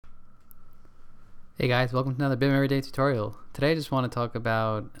Hey guys, welcome to another BIM Everyday tutorial. Today I just want to talk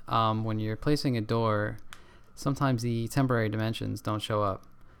about when you're placing a door, sometimes the temporary dimensions don't show up.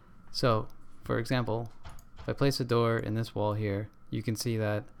 So, for example, if I place a door in this wall here, you can see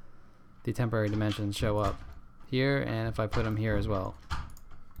that the temporary dimensions show up here, and if I put them here as well.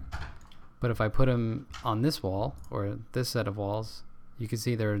 But if I put them on this wall, or this set of walls, you can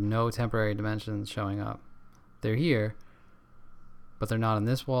see there are no temporary dimensions showing up. They're here, but they're not on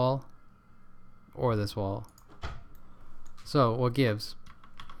this wall or this wall. So what gives?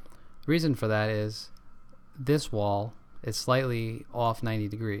 The reason for that is this wall is slightly off 90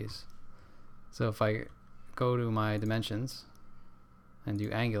 degrees. So if I go to my dimensions and do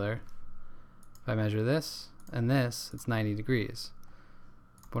angular, if I measure this and this, it's 90 degrees.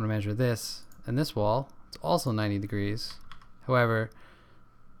 If I want to measure this and this wall, it's also 90 degrees. However,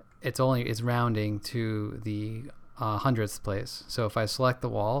 it's rounding to the hundredth place. So if I select the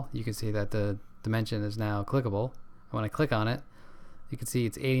wall, you can see that the dimension is now clickable. And when I click on it, you can see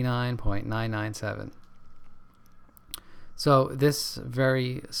it's 89.997. So this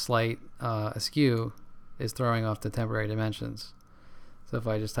very slight askew is throwing off the temporary dimensions. So if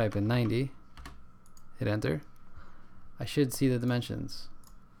I just type in 90, hit enter, I should see the dimensions.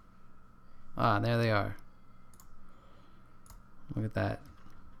 There they are. Look at that.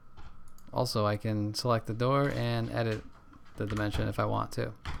 Also, I can select the door and edit the dimension if I want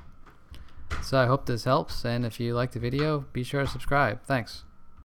to. So I hope this helps, and if you liked the video, be sure to subscribe. Thanks.